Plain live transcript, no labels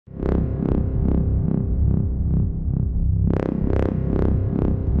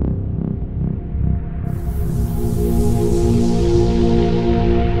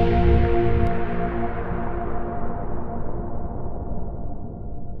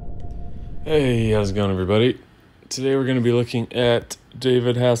Hey, how's it going, everybody? Today we're going to be looking at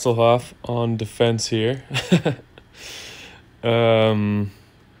David Hasselhoff on defense here. um,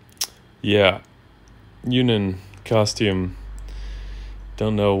 yeah, Yunan costume.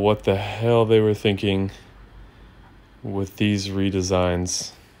 Don't know what the hell they were thinking with these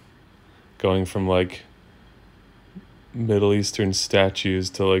redesigns, going from like Middle Eastern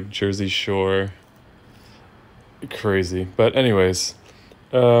statues to like Jersey Shore. Crazy, but anyways,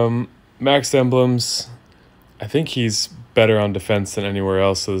 maxed emblems. I think he's better on defense than anywhere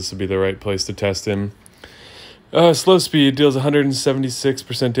else, so this would be the right place to test him. Slow speed deals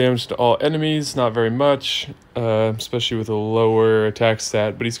 176% damage to all enemies, not very much, especially with a lower attack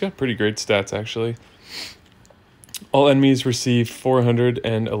stat, but he's got pretty great stats actually. All enemies receive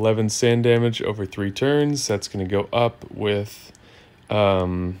 411 sand damage over 3 turns. That's going to go up with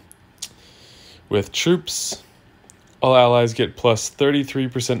troops. All allies get plus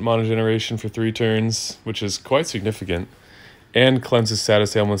 33% mana generation for 3 turns, which is quite significant, and cleanses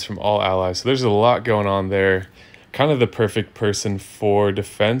status ailments from all allies. So there's a lot going on there. Kind of the perfect person for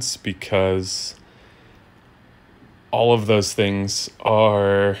defense because all of those things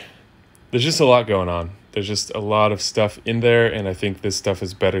are... There's just a lot going on. There's just a lot of stuff in there, and I think this stuff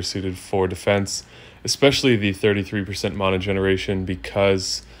is better suited for defense, especially the 33% mana generation,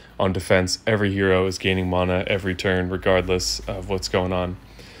 because on defense, every hero is gaining mana every turn, regardless of what's going on.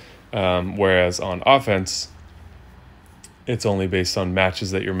 Whereas on offense, it's only based on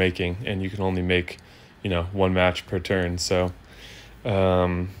matches that you're making, and you can only make, one match per turn. So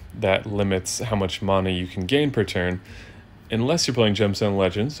that limits how much mana you can gain per turn, unless you're playing Gemstone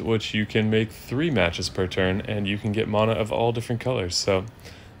Legends, which you can make 3 matches per turn, and you can get mana of all different colors. So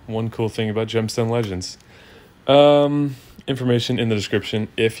one cool thing about Gemstone Legends. Information in the description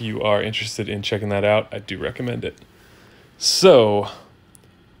if you are interested in checking that out. I do recommend it. So,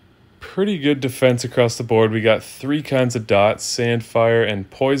 pretty good defense across the board. We got 3 kinds of dots: sand, fire, and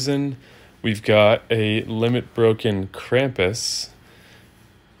poison. We've got a limit broken Krampus.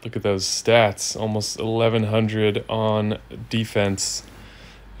 Look at those stats, almost 1100 on defense.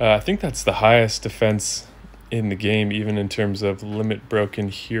 I think that's the highest defense in the game, even in terms of limit broken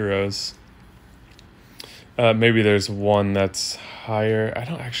heroes. Maybe there's one that's higher. I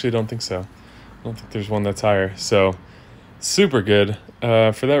don't think so. I don't think there's one that's higher. So, super good.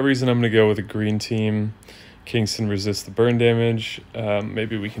 For that reason, I'm going to go with a green team. Kingston resists the burn damage.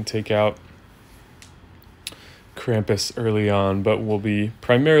 Maybe we can take out Krampus early on, but we'll be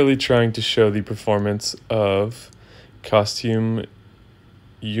primarily trying to show the performance of costume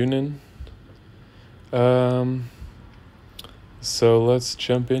Yunan. So let's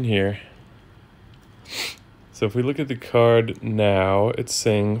jump in here. So if we look at the card now, it's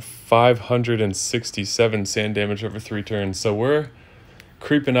saying 567 sand damage over 3 turns. So we're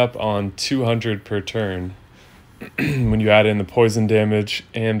creeping up on 200 per turn. When you add in the poison damage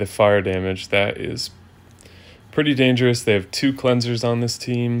and the fire damage, that is pretty dangerous. They have 2 cleansers on this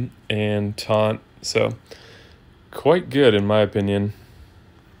team and taunt. So quite good in my opinion.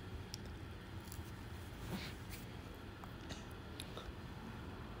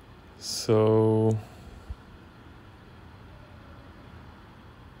 So...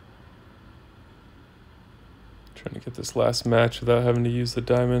 trying to get this last match without having to use the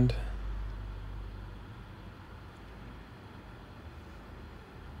diamond.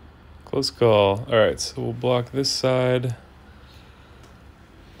 Close call. Alright, so we'll block this side.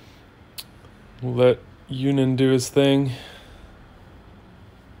 We'll let Yunan do his thing.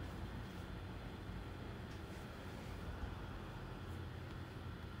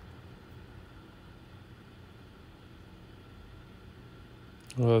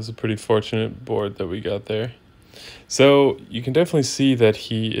 Well, that was a pretty fortunate board that we got there. So you can definitely see that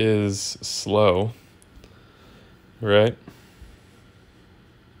he is slow, right?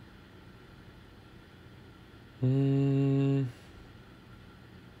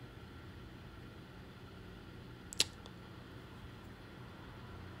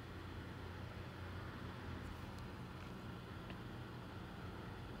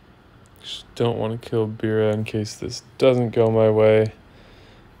 Just don't want to kill Bira in case this doesn't go my way.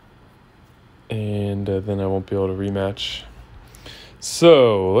 And then I won't be able to rematch.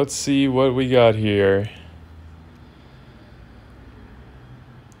 So, let's see what we got here.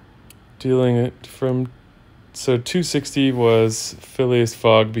 Dealing it from... So 260 was Phileas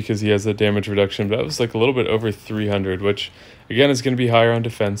Fogg because he has the damage reduction, but that was like a little bit over 300, which again is going to be higher on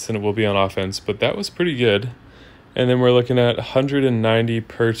defense than it will be on offense, but that was pretty good. And then we're looking at 190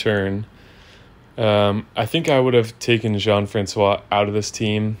 per turn. I think I would have taken Jean-Francois out of this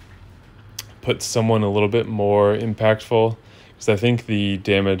team, put someone a little bit more impactful, because I think the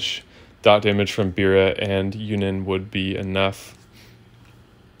damage dot damage from Bira and Yunan would be enough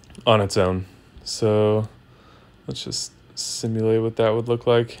on its own. So let's just simulate what that would look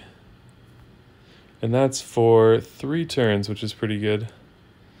like. And that's for 3 turns, which is pretty good.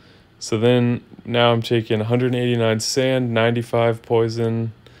 So then now I'm taking 189 sand, 95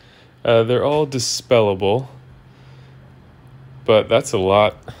 poison. They're all dispellable, but that's a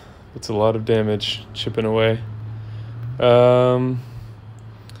lot. That's a lot of damage chipping away. So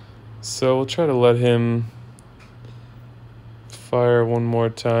we'll try to let him fire one more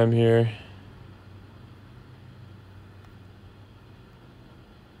time here.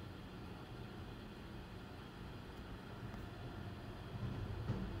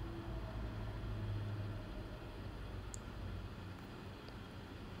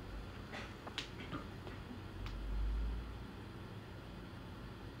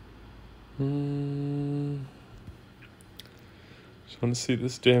 Just want to see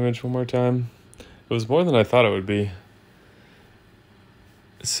this damage one more time. It was more than I thought it would be.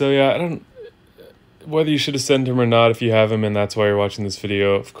 So yeah, I don't... Whether you should ascend him or not if you have him and that's why you're watching this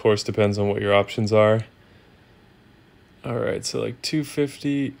video, of course, depends on what your options are. Alright, so like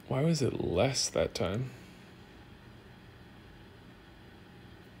 250... Why was it less that time?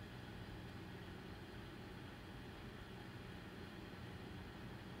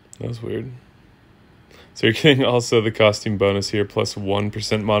 That was weird. So you're getting also the costume bonus here, plus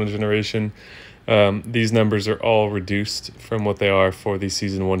 1% mana generation. These numbers are all reduced from what they are for the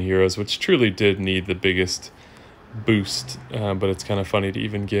Season 1 heroes, which truly did need the biggest boost, but it's kind of funny to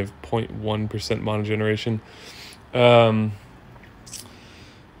even give 0.1% mana generation. Didn't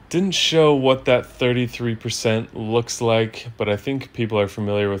show what that 33% looks like, but I think people are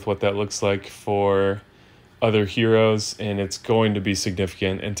familiar with what that looks like for other heroes, and it's going to be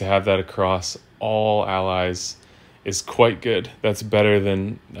significant, and to have that across all allies is quite good. That's better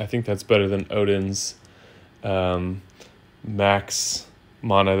than, I think that's better than Odin's max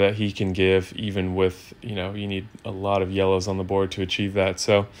mana that he can give, even with, you know, you need a lot of yellows on the board to achieve that.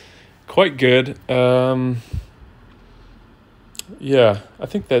 So quite good. Yeah, I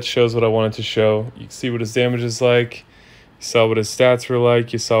think that shows what I wanted to show. You can see what his damage is like. You saw what his stats were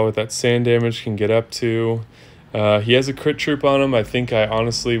like. You saw what that sand damage can get up to. He has a crit troop on him. I think I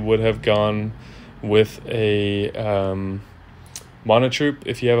honestly would have gone with a mana troop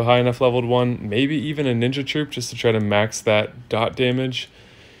if you have a high enough leveled one. Maybe even a ninja troop just to try to max that dot damage.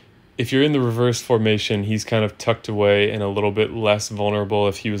 If you're in the reverse formation, he's kind of tucked away and a little bit less vulnerable.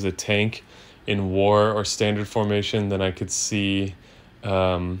 If he was a tank in war or standard formation, then I could see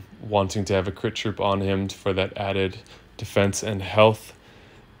wanting to have a crit troop on him for that added defense and health.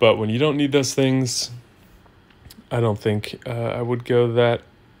 But when you don't need those things, I don't think I would go that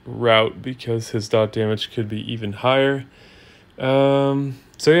route because his dot damage could be even higher. So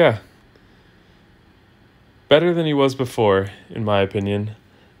yeah, better than he was before, in my opinion.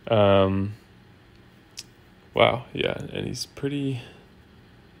 Wow, yeah, and he's pretty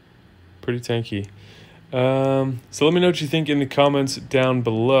tanky. So let me know what you think in the comments down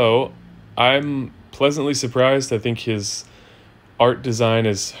below. I'm pleasantly surprised. I think his art design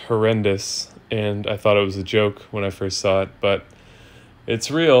is horrendous, and I thought it was a joke when I first saw it, but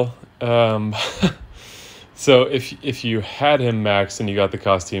it's real. So if you had him maxed and you got the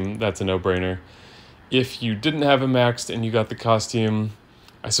costume, that's a no-brainer. If you didn't have him maxed and you got the costume,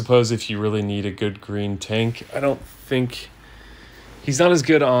 I suppose if you really need a good green tank, I don't think... He's not as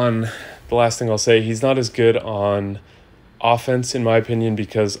good on... The last thing I'll say, he's not as good on offense, in my opinion,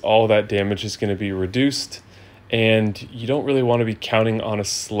 because all that damage is going to be reduced, and you don't really want to be counting on a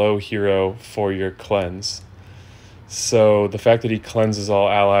slow hero for your cleanse. So the fact that he cleanses all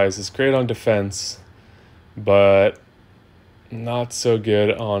allies is great on defense, but not so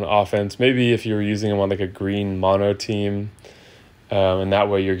good on offense. Maybe if you were using him on like a green mono team, and that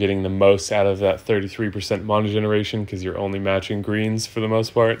way you're getting the most out of that 33% mana generation because you're only matching greens for the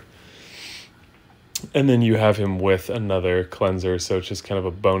most part. And then you have him with another cleanser, so it's just kind of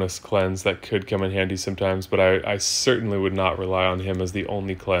a bonus cleanse that could come in handy sometimes, but I certainly would not rely on him as the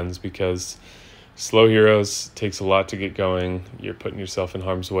only cleanse because slow heroes takes a lot to get going. You're putting yourself in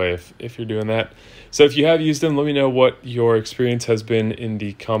harm's way if you're doing that. So if you have used him, let me know what your experience has been in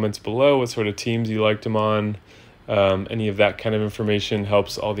the comments below, what sort of teams you liked him on. Any of that kind of information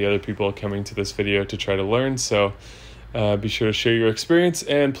helps all the other people coming to this video to try to learn, so be sure to share your experience,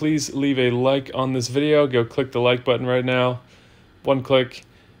 and please leave a like on this video. Go click the like button right now. One click.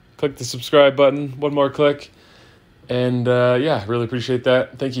 Click the subscribe button. One more click. And yeah, really appreciate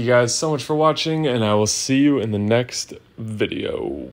that. Thank you guys so much for watching, and I will see you in the next video.